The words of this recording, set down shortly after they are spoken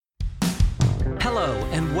Hello,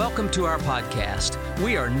 and welcome to our podcast.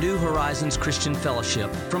 We are New Horizons Christian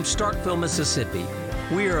Fellowship from Starkville, Mississippi.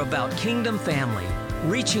 We are about kingdom family,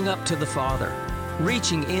 reaching up to the Father,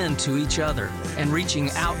 reaching in to each other, and reaching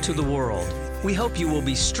out to the world. We hope you will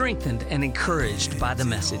be strengthened and encouraged by the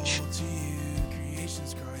message.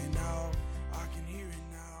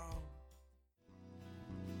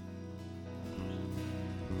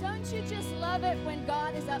 Don't you just love it when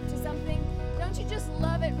God is up to something? Don't you just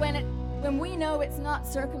love it when we know it's not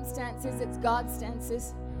circumstances, it's God's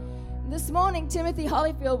stances? This morning, Timothy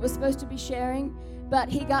Hollyfield was supposed to be sharing, but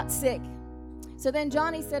he got sick. So then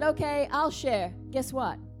Johnny said, okay, I'll share. Guess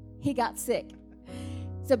what? He got sick.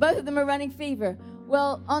 So both of them are running fever.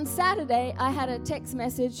 Well, on Saturday, I had a text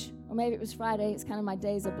message, or maybe it was Friday, it's kind of my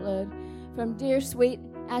days of blood, from dear, sweet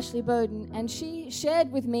Ashley Bowden, and she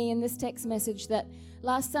shared with me in this text message that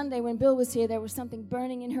last Sunday when Bill was here, there was something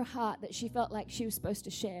burning in her heart that she felt like she was supposed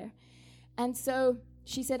to share. And so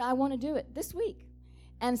she said, I want to do it this week.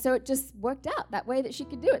 And so it just worked out that way that she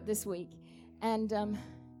could do it this week. And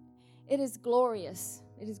it is glorious.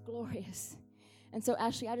 It is glorious. And so,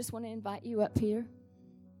 Ashley, I just want to invite you up here.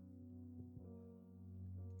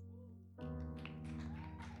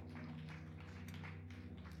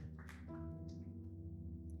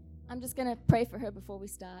 I'm just going to pray for her before we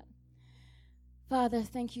start. Father,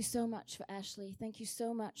 thank you so much for Ashley. Thank you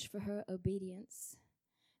so much for her obedience.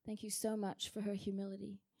 Thank you so much for her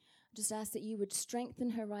humility. I just ask that you would strengthen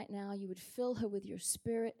her right now. You would fill her with your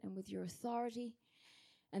spirit and with your authority,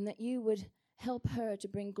 and that you would help her to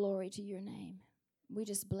bring glory to your name. We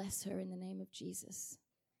just bless her in the name of Jesus.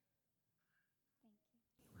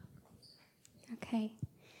 Okay.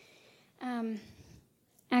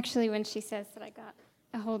 Actually, when she says that I got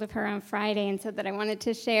a hold of her on Friday and said that I wanted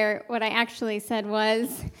to share, what I actually said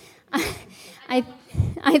was,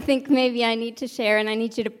 I think maybe I need to share, and I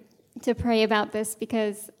need you to pray about this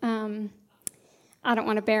because I don't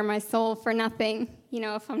want to bare my soul for nothing,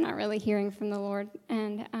 if I'm not really hearing from the Lord.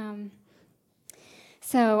 And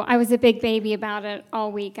so I was a big baby about it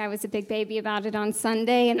all week. I was a big baby about it on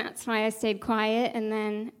Sunday, and that's why I stayed quiet. And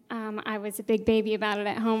then I was a big baby about it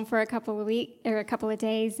at home for a couple of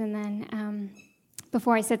days, and then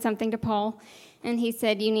before I said something to Paul, and he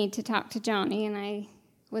said, you need to talk to Johnny, and I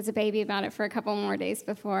was a baby about it for a couple more days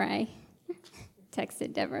before I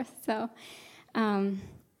texted Deborah. So,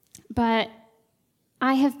 but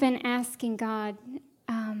I have been asking God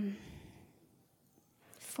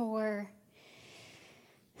for,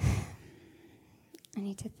 I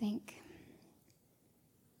need to think.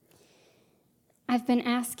 I've been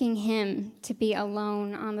asking him to be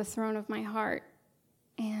alone on the throne of my heart,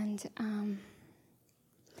 and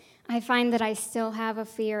I find that I still have a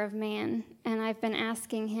fear of man, and I've been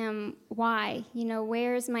asking him why.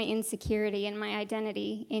 Where's my insecurity and my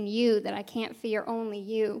identity in you that I can't fear only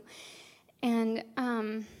you? And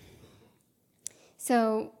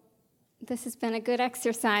so this has been a good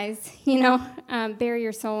exercise, bury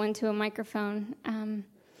your soul into a microphone.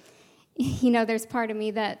 There's part of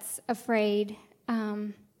me that's afraid,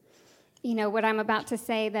 what I'm about to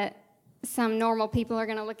say, that some normal people are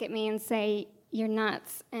going to look at me and say, you're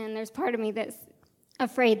nuts. And there's part of me that's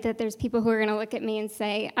afraid that there's people who are going to look at me and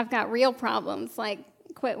say, I've got real problems, like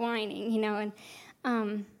quit whining,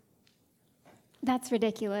 and that's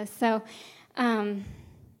ridiculous. So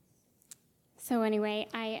anyway,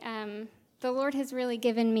 the Lord has really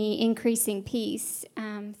given me increasing peace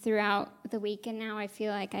throughout the week, and now I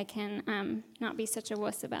feel like I can not be such a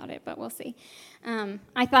wuss about it, but we'll see.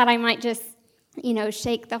 I thought I might just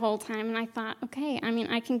shake the whole time. And I thought, okay,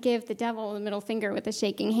 I can give the devil the middle finger with a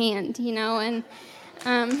shaking hand, and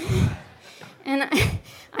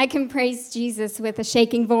I can praise Jesus with a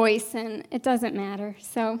shaking voice, and it doesn't matter.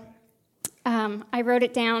 So I wrote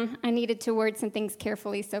it down. I needed to word some things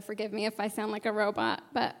carefully, so forgive me if I sound like a robot.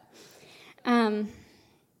 But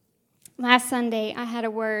last Sunday, I had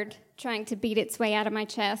a word trying to beat its way out of my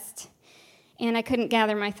chest, and I couldn't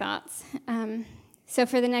gather my thoughts. So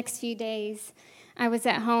for the next few days, I was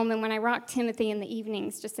at home, and when I rocked Timothy in the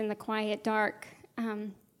evenings, just in the quiet dark,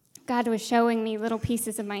 God was showing me little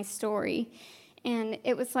pieces of my story. And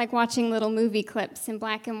it was like watching little movie clips in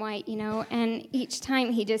black and white, and each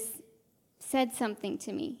time he just said something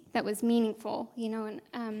to me that was meaningful, and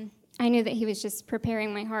I knew that he was just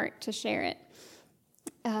preparing my heart to share it.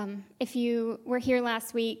 If you were here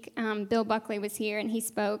last week, Bill Buckley was here, and he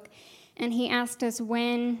spoke, and he asked us,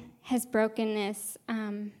 when has brokenness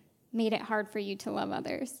made it hard for you to love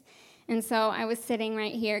others? And so I was sitting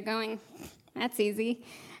right here going, that's easy.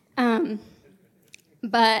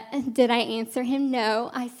 But did I answer him? No.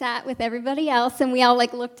 I sat with everybody else, and we all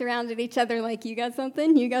looked around at each other like, you got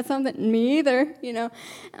something? You got something? Me either,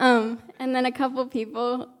 And then a couple of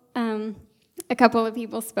people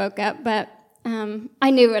spoke up, but I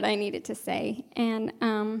knew what I needed to say. And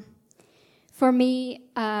for me,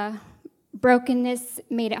 brokenness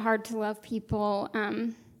made it hard to love people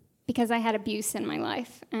because I had abuse in my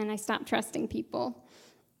life, and I stopped trusting people.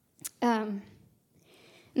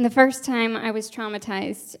 And the first time I was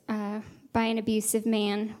traumatized by an abusive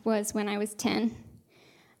man was when I was 10.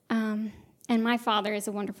 And my father is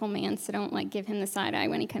a wonderful man, so don't give him the side eye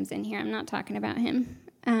when he comes in here. I'm not talking about him.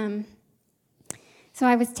 So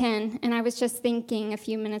I was 10, and I was just thinking a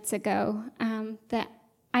few minutes ago that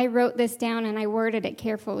I wrote this down and I worded it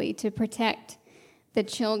carefully to protect the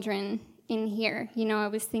children in here. I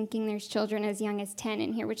was thinking there's children as young as 10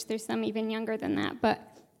 in here, which there's some even younger than that. But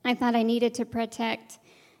I thought I needed to protect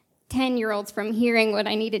 10-year-olds from hearing what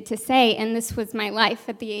I needed to say, and this was my life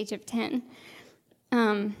at the age of 10.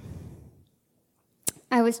 I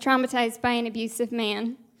was traumatized by an abusive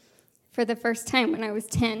man for the first time when I was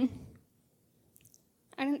 10.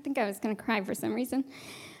 I didn't think I was going to cry for some reason.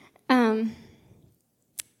 And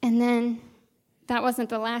then that wasn't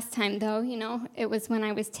the last time, though. It was when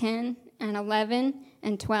I was 10 and 11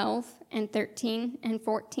 and 12 and 13 and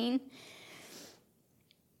 14.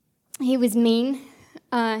 He was mean.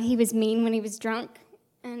 He was mean when he was drunk,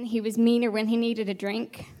 and he was meaner when he needed a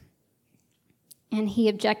drink. And he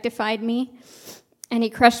objectified me, and he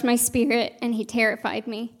crushed my spirit, and he terrified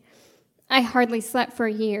me. I hardly slept for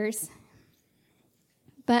years,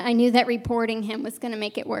 but I knew that reporting him was going to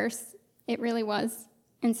make it worse. It really was,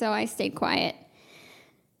 and so I stayed quiet.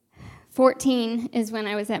 14 is when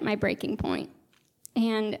I was at my breaking point,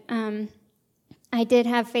 and I did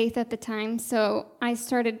have faith at the time, so I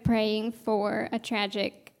started praying for a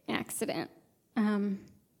tragic accident.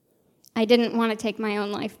 I didn't want to take my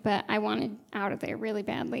own life, but I wanted out of there really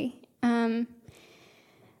badly.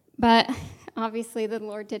 But obviously the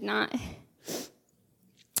Lord did not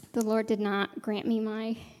grant me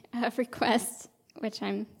my request, which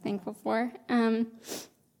I'm thankful for.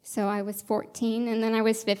 So I was 14, and then I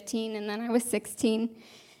was 15, and then I was 16.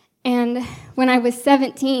 And when I was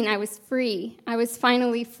 17, I was free. I was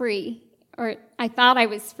finally free, or I thought I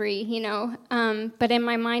was free, but in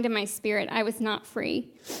my mind and my spirit, I was not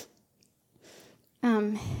free.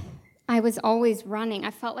 I was always running.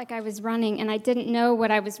 I felt like I was running, and I didn't know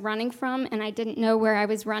what I was running from, and I didn't know where I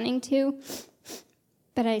was running to.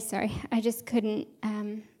 But I just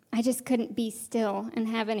couldn't be still and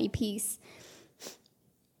have any peace.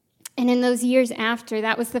 And in those years after,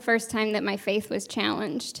 that was the first time that my faith was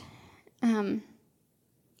challenged.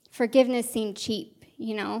 Forgiveness seemed cheap,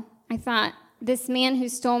 I thought, this man who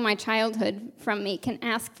stole my childhood from me can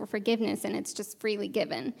ask for forgiveness, and it's just freely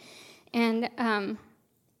given. And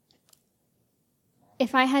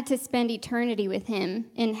if I had to spend eternity with him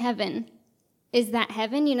in heaven, is that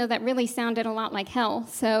heaven? That really sounded a lot like hell.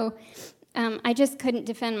 So I just couldn't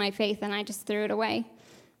defend my faith, and I just threw it away.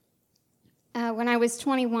 When I was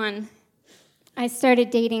 21, I started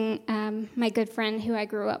dating my good friend who I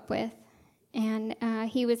grew up with. And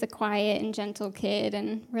he was a quiet and gentle kid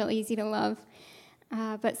and real easy to love.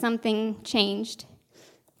 But something changed.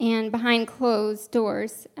 And behind closed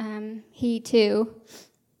doors, he too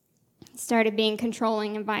started being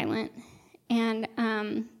controlling and violent.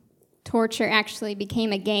 And torture actually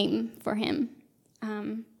became a game for him.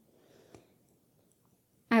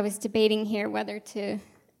 I was debating here whether to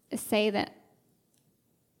say that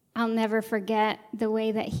I'll never forget the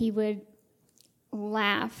way that he would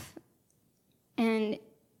laugh and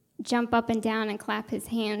jump up and down and clap his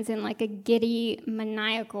hands in a giddy,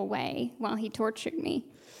 maniacal way while he tortured me.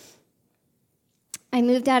 I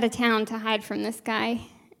moved out of town to hide from this guy,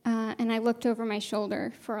 and I looked over my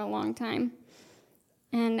shoulder for a long time.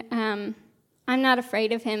 And I'm not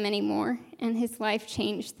afraid of him anymore, and his life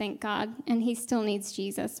changed, thank God. And he still needs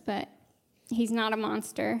Jesus, but he's not a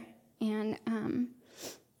monster. And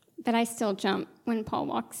but I still jump when Paul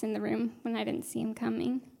walks in the room when I didn't see him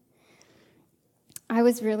coming. I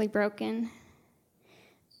was really broken.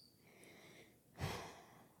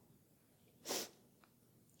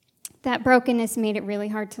 That brokenness made it really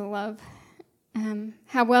hard to love.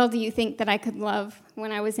 How well do you think that I could love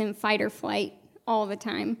when I was in fight or flight all the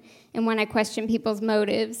time, and when I questioned people's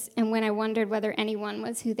motives, and when I wondered whether anyone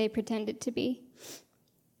was who they pretended to be?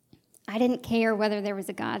 I didn't care whether there was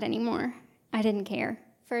a God anymore. I didn't care.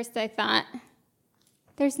 First I thought,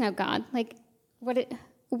 there's no God.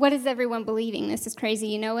 What is everyone believing? This is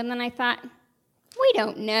crazy, And then I thought, we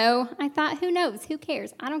don't know. I thought, who knows? Who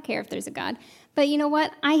cares? I don't care if there's a God. But you know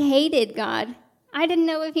what? I hated God. I didn't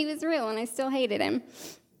know if he was real, and I still hated him.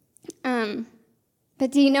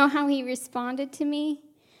 But do you know how he responded to me?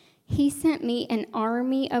 He sent me an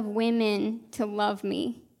army of women to love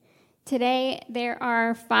me. Today, there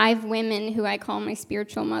are 5 women who I call my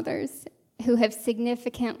spiritual mothers, who have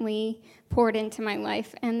significantly poured into my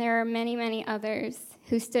life, and there are many, many others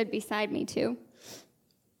who stood beside me too.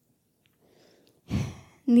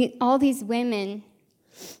 All these women,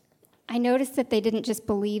 I noticed that they didn't just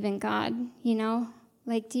believe in God, you know?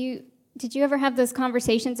 Like, did you ever have those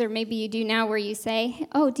conversations, or maybe you do now, where you say,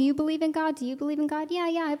 oh, do you believe in God? Do you believe in God?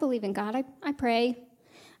 Yeah, I believe in God. I pray.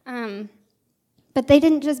 But they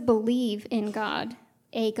didn't just believe in God,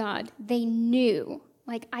 a God. They knew.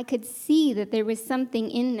 Like, I could see that there was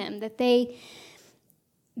something in them, that they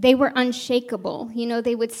were unshakable. You know,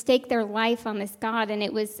 they would stake their life on this God, and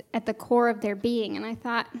it was at the core of their being. And I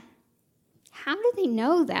thought, how do they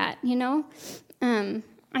know that, you know?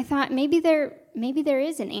 I thought maybe there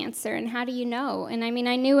is an answer, and how do you know? And I mean,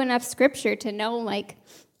 I knew enough scripture to know, like,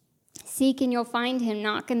 seek and you'll find him,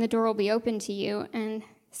 knock and the door will be open to you. And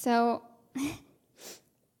so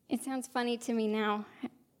it sounds funny to me now,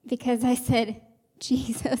 because I said,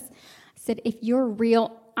 Jesus, I said, if you're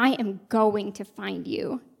real, I am going to find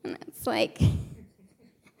you. And it's like,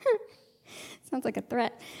 sounds like a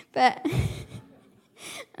threat. But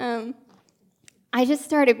I just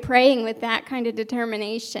started praying with that kind of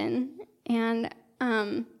determination. And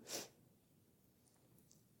I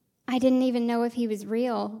didn't even know if he was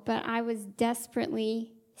real, but I was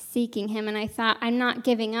desperately seeking him. And I thought, I'm not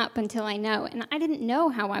giving up until I know. And I didn't know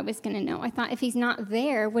how I was going to know. I thought, if he's not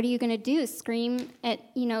there, what are you going to do? Scream at,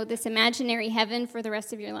 you know, this imaginary heaven for the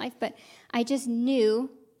rest of your life? But I just knew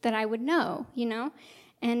that I would know, you know?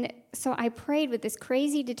 And so I prayed with this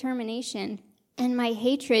crazy determination, and my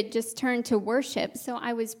hatred just turned to worship. So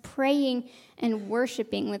I was praying and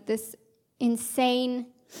worshiping with this insane,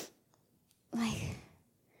 like,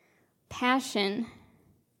 passion.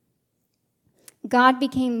 God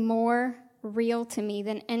became more real to me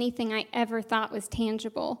than anything I ever thought was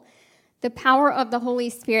tangible. The power of the Holy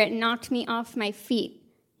Spirit knocked me off my feet.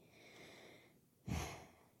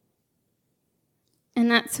 And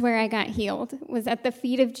that's where I got healed, was at the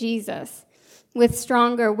feet of Jesus, with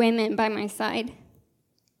stronger women by my side.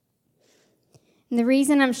 And the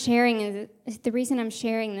reason I'm sharing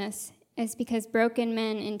this is because broken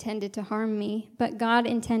men intended to harm me, but God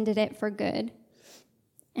intended it for good.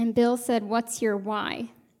 And Bill said, what's your why?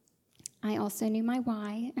 I also knew my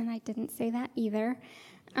why, and I didn't say that either.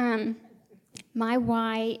 My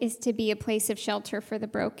why is to be a place of shelter for the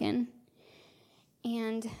broken.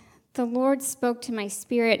 And the Lord spoke to my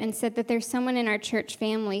spirit and said that there's someone in our church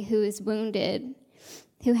family who is wounded,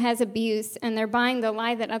 who has abuse, and they're buying the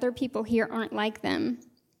lie that other people here aren't like them.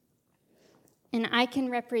 And I can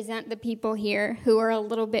represent the people here who are a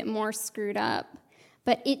little bit more screwed up.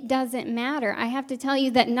 But it doesn't matter. I have to tell you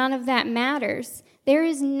that none of that matters. There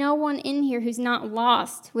is no one in here who's not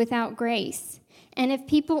lost without grace. And if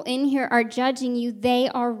people in here are judging you, they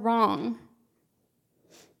are wrong.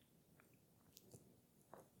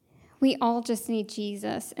 We all just need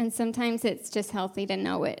Jesus, and sometimes it's just healthy to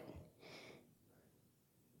know it.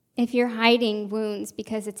 If you're hiding wounds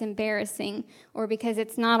because it's embarrassing, or because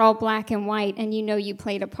it's not all black and white and you know you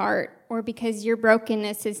played a part, or because your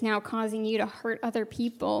brokenness is now causing you to hurt other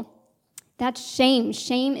people, that's shame.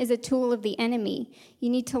 Shame is a tool of the enemy. You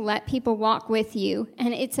need to let people walk with you,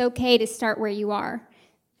 and it's okay to start where you are.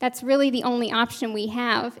 That's really the only option we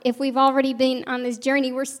have. If we've already been on this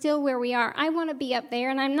journey, we're still where we are. I want to be up there,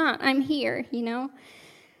 and I'm not. I'm here, you know.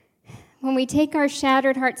 When we take our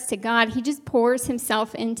shattered hearts to God, he just pours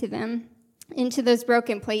himself into them, into those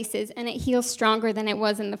broken places, and it heals stronger than it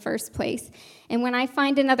was in the first place. And when I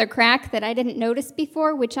find another crack that I didn't notice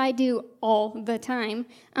before, which I do all the time,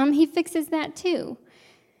 he fixes that too.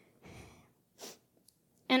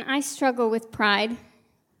 And I struggle with pride.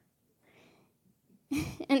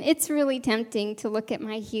 And it's really tempting to look at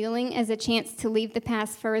my healing as a chance to leave the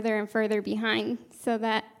past further and further behind so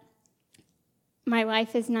that my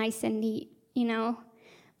life is nice and neat, you know,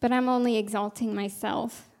 but I'm only exalting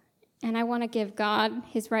myself, and I want to give God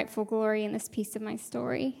his rightful glory in this piece of my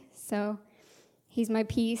story. So he's my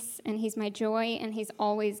peace, and he's my joy, and he's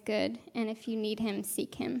always good, and if you need him,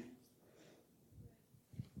 seek him.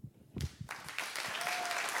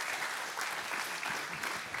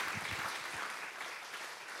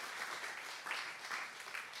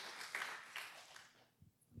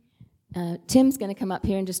 Tim's going to come up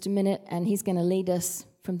here in just a minute, and he's going to lead us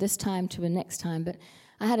from this time to the next time. But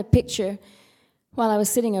I had a picture while I was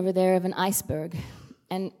sitting over there of an iceberg.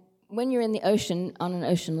 And when you're in the ocean on an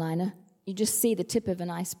ocean liner, you just see the tip of an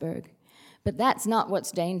iceberg. But that's not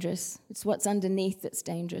what's dangerous. It's what's underneath that's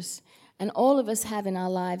dangerous. And all of us have in our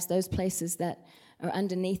lives those places that are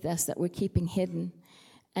underneath us that we're keeping hidden.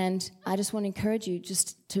 And I just want to encourage you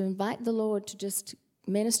just to invite the Lord to just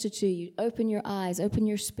minister to you. Open your eyes, open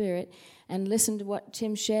your spirit, and listen to what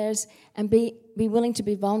Tim shares, and be willing to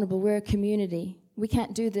be vulnerable. We're a community. We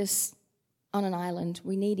can't do this on an island.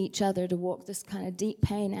 We need each other to walk this kind of deep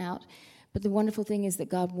pain out. But the wonderful thing is that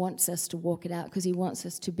God wants us to walk it out because he wants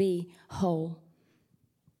us to be whole.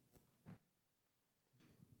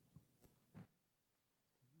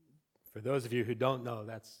 For those of you who don't know,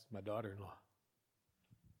 that's my daughter-in-law.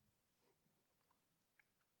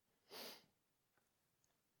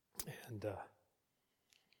 And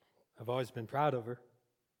I've always been proud of her.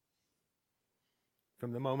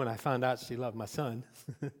 From the moment I found out she loved my son.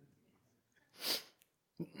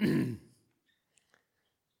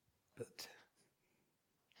 But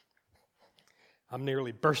I'm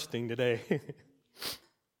nearly bursting today.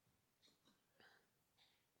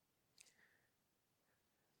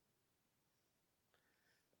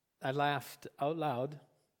 I laughed out loud,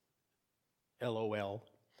 LOL,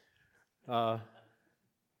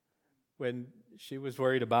 when she was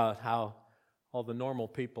worried about how all the normal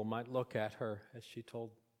people might look at her as she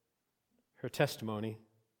told her testimony.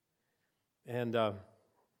 And I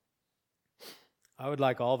would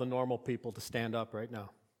like all the normal people to stand up right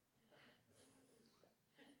now.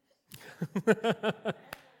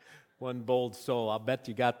 One bold soul. I'll bet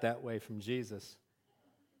you got that way from Jesus.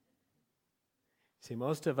 See,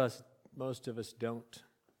 most of us don't.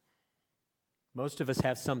 Most of us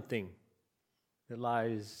have something that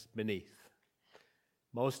lies beneath.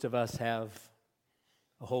 Most of us have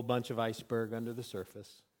a whole bunch of iceberg under the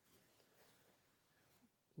surface.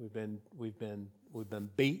 We've been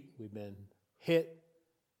beat, we've been hit,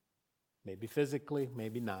 maybe physically,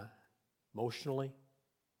 maybe not, emotionally.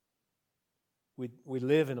 We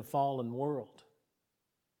live in a fallen world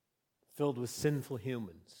filled with sinful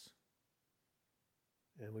humans.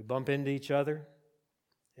 And we bump into each other,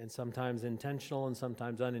 and sometimes intentional and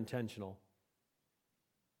sometimes unintentional.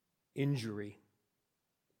 Injury,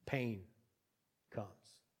 pain comes.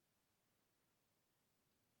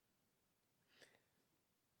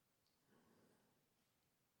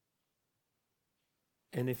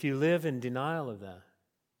 And if you live in denial of that,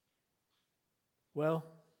 well,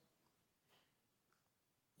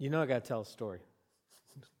 you know I got to tell a story.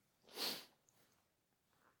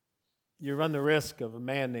 You run the risk of a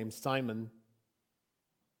man named Simon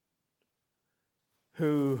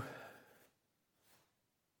who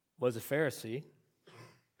was a Pharisee,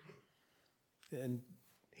 and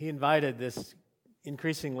he invited this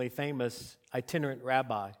increasingly famous itinerant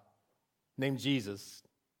rabbi named Jesus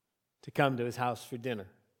to come to his house for dinner.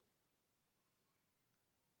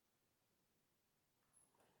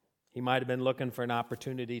 He might have been looking for an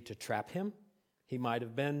opportunity to trap him. He might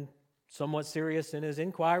have been somewhat serious in his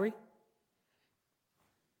inquiry.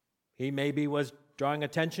 He maybe was drawing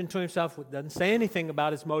attention to himself, doesn't say anything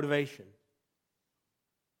about his motivation.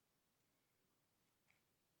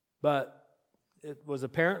 But it was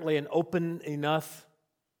apparently an open enough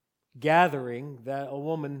gathering that a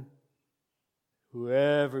woman who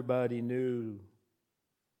everybody knew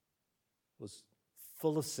was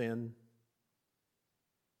full of sin,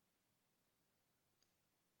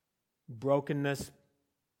 brokenness.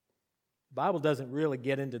 The Bible doesn't really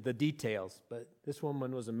get into the details, but this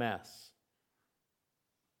woman was a mess.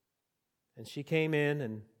 And she came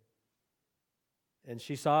in and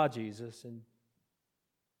she saw Jesus,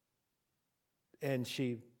 and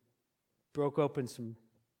she broke open some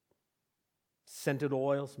scented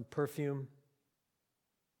oil, some perfume.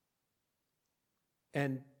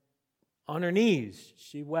 And on her knees,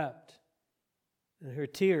 she wept. And her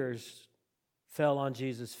tears fell on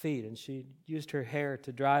Jesus' feet, and she used her hair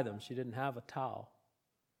to dry them. She didn't have a towel.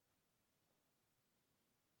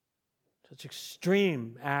 Such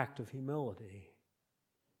extreme act of humility.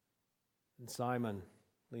 And Simon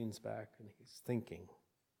leans back and he's thinking,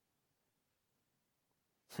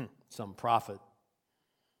 some prophet,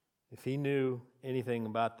 if he knew anything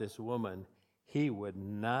about this woman, he would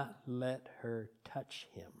not let her touch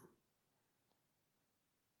him.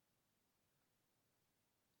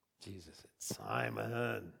 Jesus said,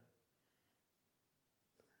 Simon,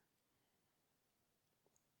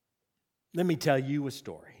 let me tell you a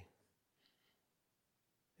story.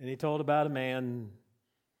 And he told about a man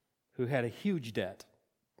who had a huge debt.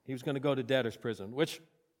 He was going to go to debtor's prison, which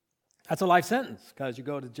that's a life sentence because you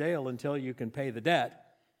go to jail until you can pay the debt.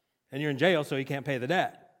 And you're in jail, so you can't pay the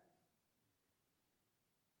debt.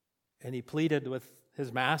 And he pleaded with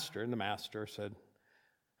his master, and the master said,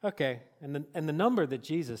 okay. And the number that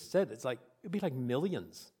Jesus said, it's like it'd be like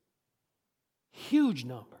millions. Huge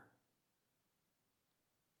number.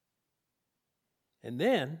 And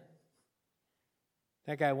then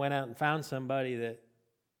that guy went out and found somebody that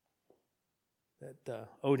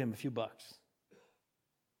owed him a few bucks.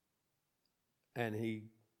 And he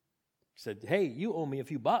said, hey, you owe me a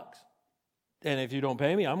few bucks. And if you don't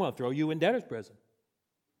pay me, I'm going to throw you in debtor's prison.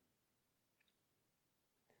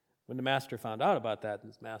 When the master found out about that,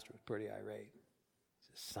 his master was pretty irate.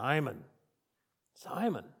 He said,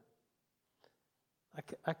 Simon,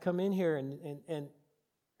 I come in here and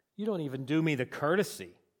you don't even do me the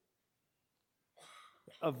courtesy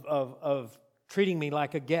of treating me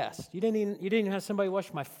like a guest. You didn't even have somebody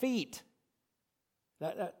wash my feet.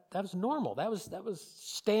 That was normal. That was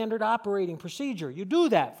standard operating procedure. You do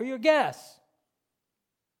that for your guests.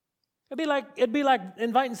 It'd be like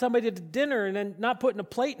inviting somebody to dinner and then not putting a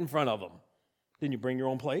plate in front of them. Didn't you bring your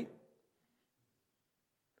own plate?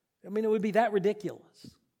 I mean, it would be that ridiculous.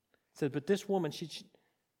 It said, but this woman, she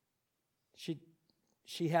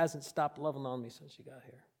hasn't stopped loving on me since she got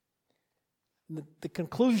here. And the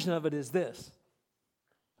conclusion of it is this.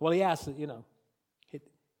 Well, he asked,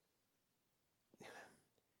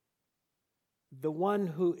 the one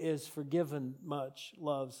who is forgiven much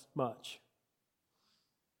loves much.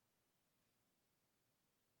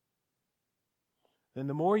 And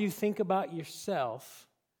the more you think about yourself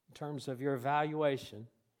in terms of your evaluation,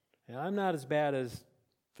 and I'm not as bad as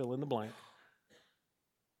fill in the blank,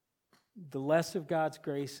 the less of God's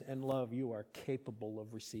grace and love you are capable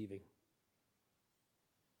of receiving.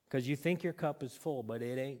 Because you think your cup is full, but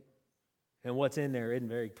it ain't. And what's in there isn't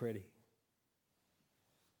very pretty.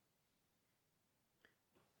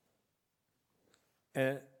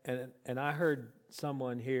 And I heard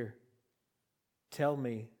someone here tell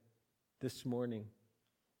me this morning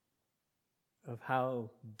of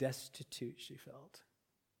how destitute she felt.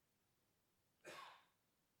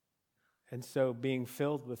 And so being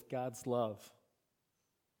filled with God's love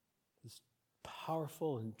is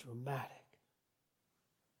powerful and dramatic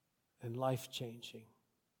and life-changing.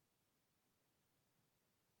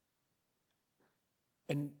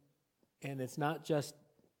 And it's not just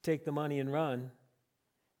take the money and run,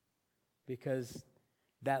 because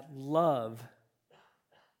that love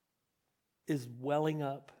is welling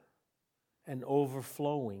up and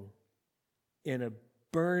overflowing in a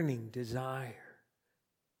burning desire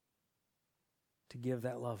to give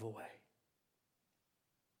that love away.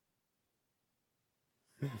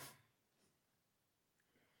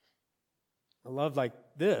 A love like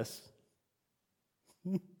this.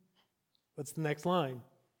 What's the next line?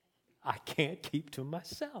 I can't keep to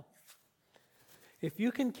myself. If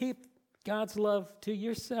you can keep God's love to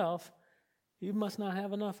yourself, you must not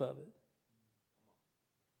have enough of it.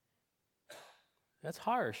 That's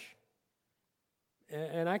harsh.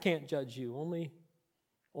 And I can't judge you.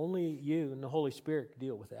 Only you and the Holy Spirit can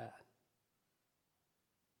deal with that.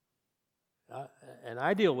 And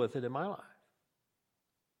I deal with it in my life.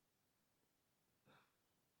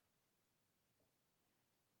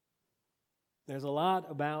 There's a lot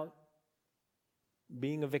about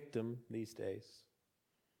being a victim these days.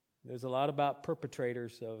 There's a lot about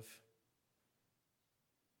perpetrators of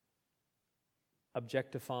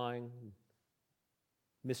objectifying,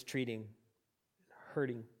 mistreating,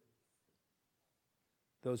 hurting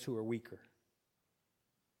those who are weaker.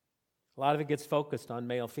 A lot of it gets focused on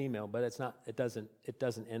male, female, but it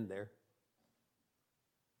doesn't end there.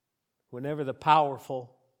 Whenever the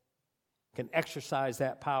powerful can exercise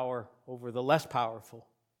that power over the less powerful,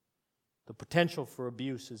 the potential for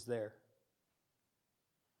abuse is there.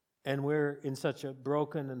 And we're in such a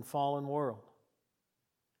broken and fallen world.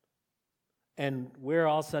 And we're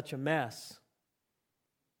all such a mess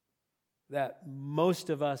that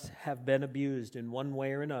most of us have been abused in one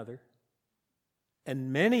way or another.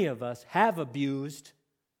 And many of us have abused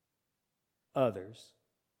others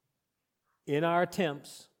in our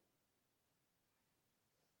attempts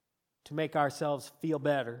to make ourselves feel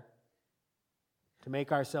better, to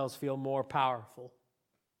make ourselves feel more powerful.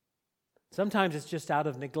 Sometimes it's just out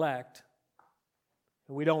of neglect,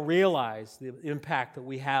 and we don't realize the impact that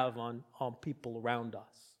we have on people around us.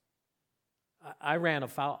 I ran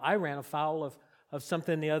afoul of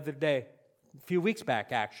something the other day, a few weeks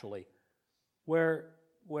back actually, where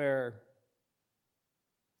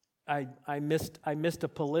I missed a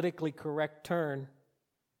politically correct turn,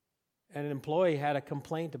 and an employee had a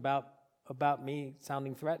complaint about me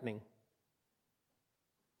sounding threatening.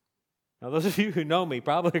 Now, those of you who know me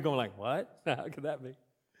probably are going like, what? How could that be?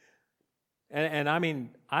 And I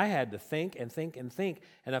mean, I had to think,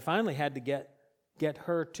 and I finally had to get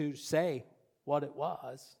her to say what it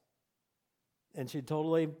was. And she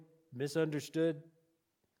totally misunderstood,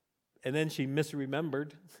 and then she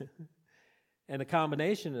misremembered. And a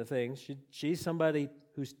combination of things. She's somebody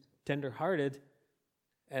who's tender-hearted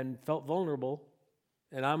and felt vulnerable,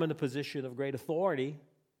 and I'm in a position of great authority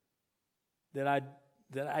that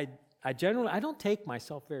I generally, I don't take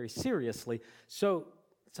myself very seriously. So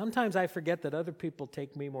sometimes I forget that other people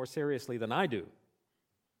take me more seriously than I do.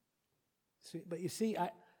 But you see,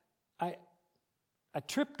 I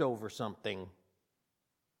tripped over something.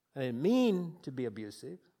 I didn't mean to be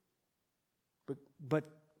abusive, but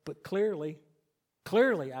clearly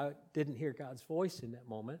I didn't hear God's voice in that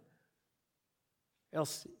moment.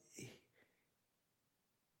 Else,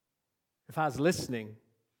 if I was listening,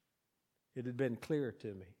 it had been clearer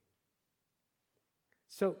to me.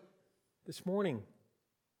 So, this morning,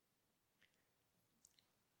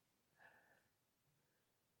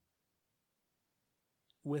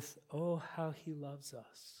 with "Oh, how He loves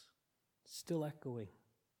us" still echoing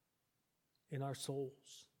in our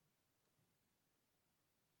souls,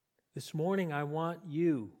 this morning I want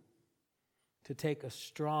you to take a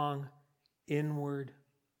strong inward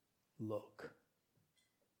look.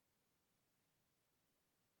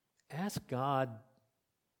 Ask God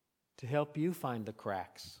to help you find the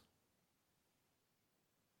cracks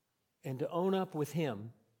and to own up with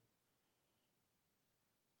Him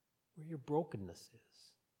where your brokenness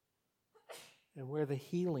is and where the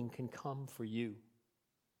healing can come for you.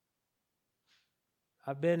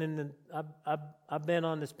 I've been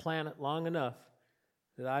on this planet long enough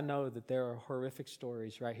that I know that there are horrific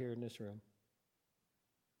stories right here in this room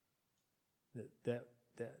that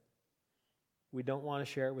we don't want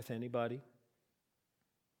to share with anybody.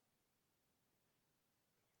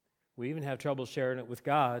 We even have trouble sharing it with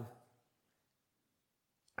God.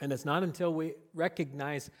 And it's not until we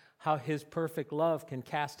recognize how His perfect love can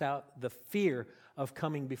cast out the fear of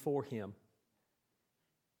coming before Him.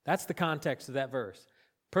 That's the context of that verse.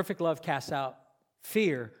 Perfect love casts out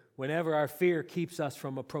fear whenever our fear keeps us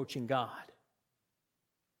from approaching God.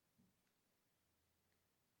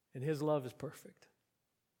 And His love is perfect.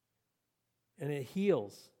 And it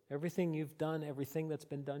heals everything you've done, everything that's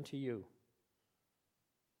been done to you.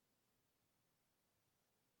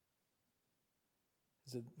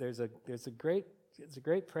 There's a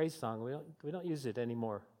great praise song. We don't use it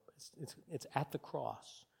anymore. It's at the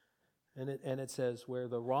cross. And it says, where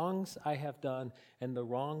the wrongs I have done and the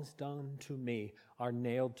wrongs done to me are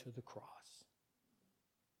nailed to the cross.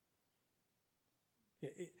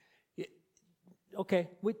 Okay,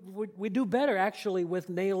 we do better actually with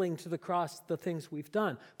nailing to the cross the things we've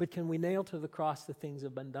done, but can we nail to the cross the things that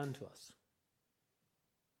have been done to us?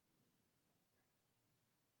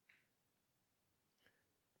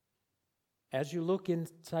 As you look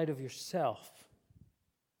inside of yourself,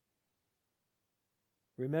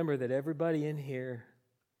 remember that everybody in here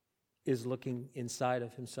is looking inside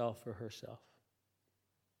of himself or herself.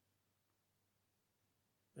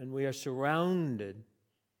 And we are surrounded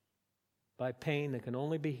by pain that can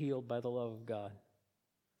only be healed by the love of God.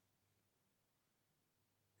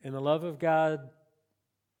 And the love of God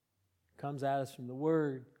comes at us from the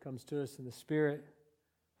Word, comes to us in the Spirit,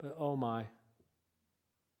 but oh my,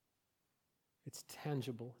 it's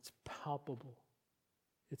tangible, it's palpable,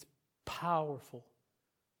 it's powerful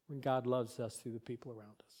when God loves us through the people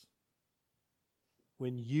around us.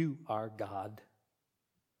 When you are God.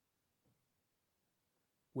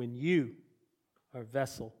 When you are a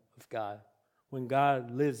vessel of God. When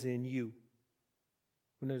God lives in you.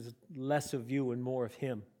 When there's less of you and more of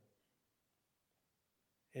Him.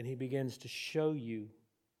 And He begins to show you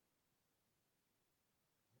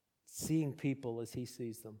seeing people as He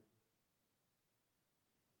sees them.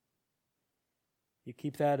 You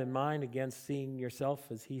keep that in mind against seeing yourself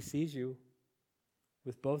as He sees you,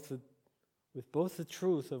 with both the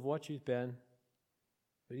truth of what you've been,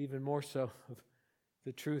 but even more so of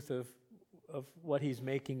the truth of what He's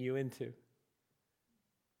making you into.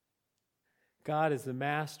 God is the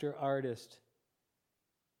master artist,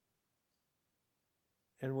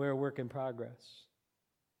 and we're a work in progress.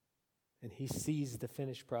 And He sees the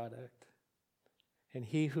finished product. And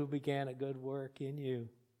He who began a good work in you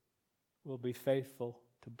will be faithful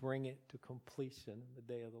to bring it to completion in the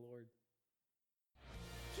day of the Lord.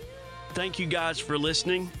 Thank you guys for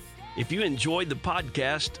listening. If you enjoyed the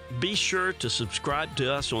podcast, be sure to subscribe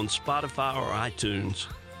to us on Spotify or iTunes.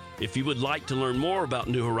 If you would like to learn more about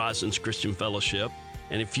New Horizons Christian Fellowship,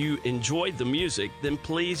 and if you enjoyed the music, then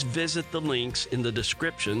please visit the links in the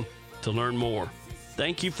description to learn more.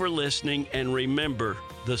 Thank you for listening, and remember,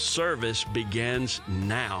 the service begins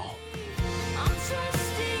now.